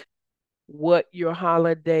decide what your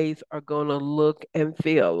holidays are going to look and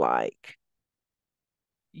feel like.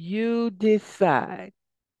 You decide,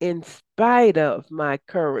 in spite of my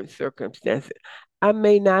current circumstances. I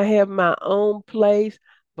may not have my own place,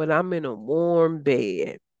 but I'm in a warm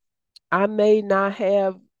bed. I may not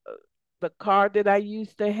have the car that I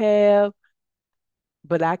used to have,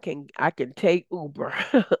 but I can take Uber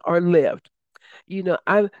or Lyft.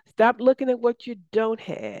 I stop looking at what you don't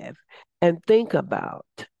have and think about.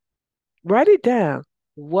 Write it down.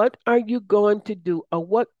 What are you going to do, or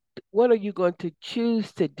what are you going to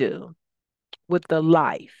choose to do with the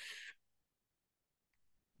life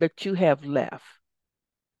that you have left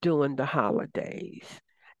during the holidays?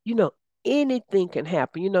 You know, anything can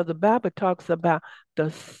happen. The Bible talks about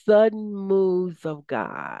the sudden moves of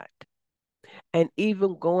God. And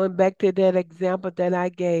even going back to that example that I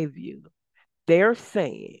gave you, they're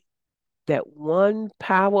saying that one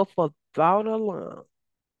powerful thought alone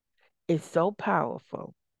is so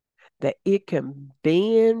powerful that it can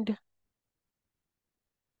bend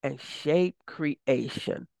and shape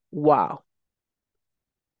creation. Wow.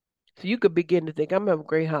 So you could begin to think, I'm going to have a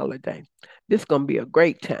great holiday. This is going to be a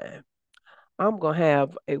great time. I'm going to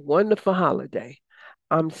have a wonderful holiday.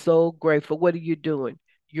 I'm so grateful. What are you doing?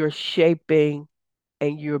 You're shaping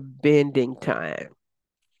and you're bending time.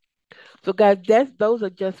 So, guys, those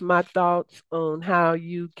are just my thoughts on how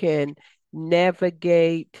you can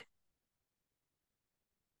navigate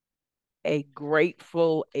a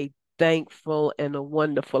thankful, and a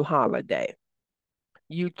wonderful holiday.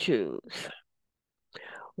 You choose.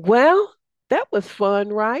 Well, that was fun,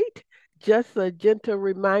 right? Just a gentle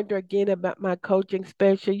reminder again about my coaching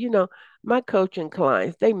special. My coaching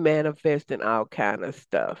clients, they manifest in all kind of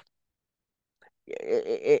stuff.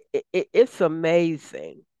 It's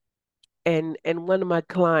amazing. And one of my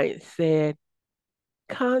clients said,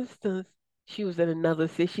 Constance, she was in another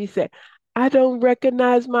city. She said, I don't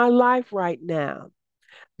recognize my life right now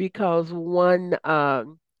because one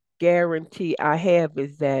guarantee I have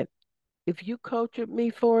is that if you coach with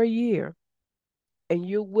me for a year and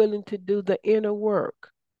you're willing to do the inner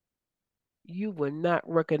work, you will not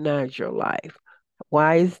recognize your life.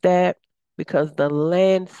 Why is that? Because the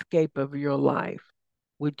landscape of your life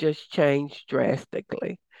would just change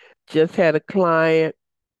drastically. Just had a client,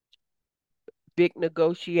 big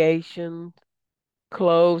negotiation,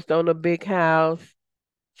 closed on a big house,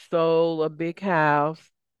 sold a big house,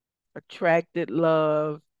 attracted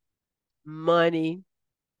love, money,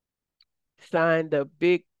 signed a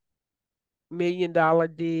big $1 million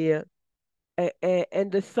deal.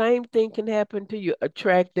 And the same thing can happen to you.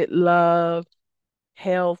 Attracted love,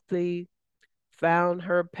 healthy, found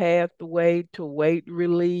her pathway to weight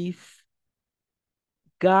release.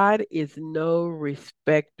 God is no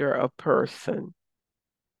respecter of person.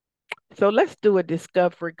 So let's do a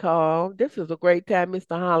discovery call. This is a great time. It's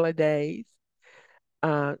the holidays.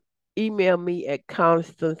 Uh, Email me at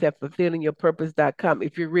constance@fulfillingyourpurpose.com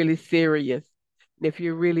if you're really serious and if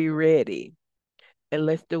you're really ready. And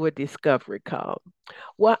let's do a discovery call.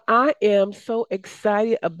 Well, I am so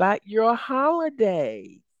excited about your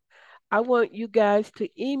holidays. I want you guys to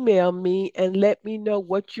email me and let me know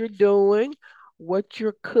what you're doing, what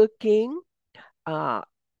you're cooking. Uh,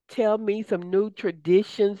 Tell me some new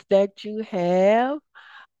traditions that you have.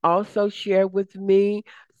 Also, share with me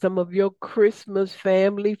some of your Christmas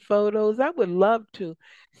family photos. I would love to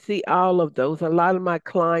see all of those. A lot of my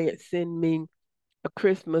clients send me a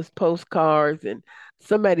Christmas postcards, and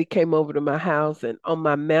somebody came over to my house, and on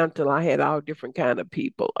my mantle I had all different kind of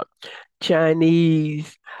people,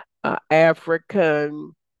 Chinese,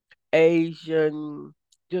 African, Asian,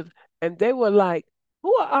 just, and they were like,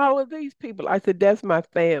 "Who are all of these people?" I said, "That's my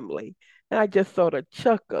family," and I just sort of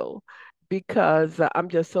chuckle because I'm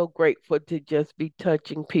just so grateful to just be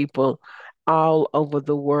touching people all over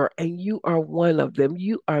the world, and you are one of them.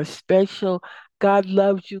 You are special. God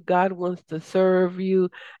loves you. God wants to serve you.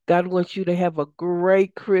 God wants you to have a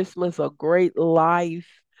great Christmas, a great life,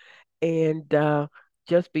 and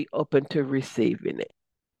just be open to receiving it.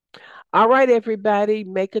 All right, everybody,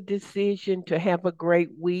 make a decision to have a great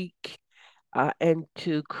week and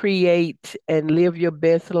to create and live your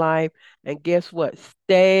best life. And guess what?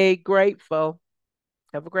 Stay grateful.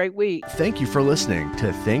 Have a great week. Thank you for listening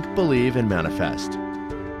to Think, Believe, and Manifest.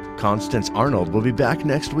 Constance Arnold will be back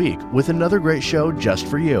next week with another great show just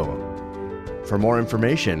for you. For more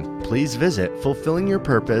information, please visit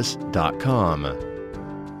fulfillingyourpurpose.com.